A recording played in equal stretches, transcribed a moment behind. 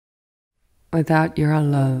Without your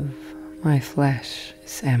love, my flesh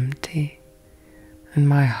is empty, and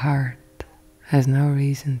my heart has no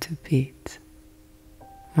reason to beat.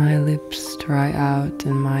 My lips dry out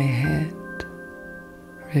and my head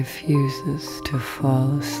refuses to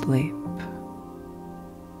fall asleep.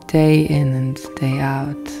 Day in and day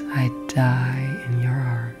out, I die in your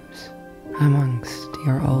arms, amongst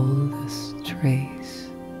your oldest trees.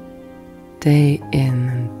 Day in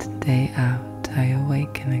and day out, I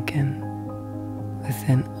awaken again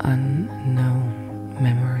within unknown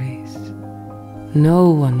memories.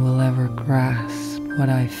 No one will ever grasp what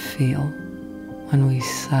I feel when we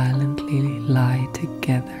silently lie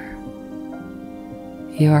together.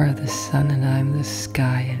 You are the sun and I'm the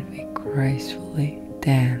sky, and we gracefully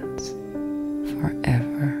dance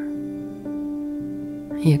forever.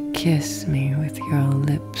 You kiss me with your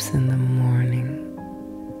lips in the morning,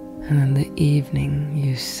 and in the evening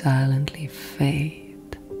you silently fade.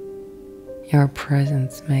 Your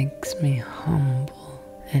presence makes me humble,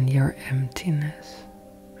 and your emptiness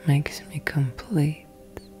makes me complete.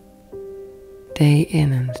 Day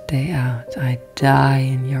in and day out, I die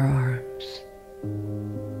in your arms.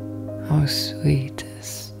 Oh,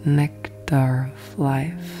 sweetest nectar of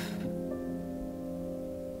life.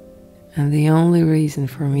 And the only reason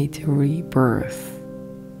for me to rebirth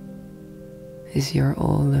is your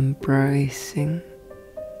all-embracing,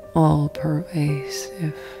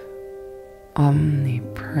 all-pervasive,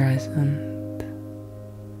 omnipresent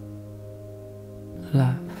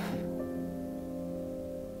love.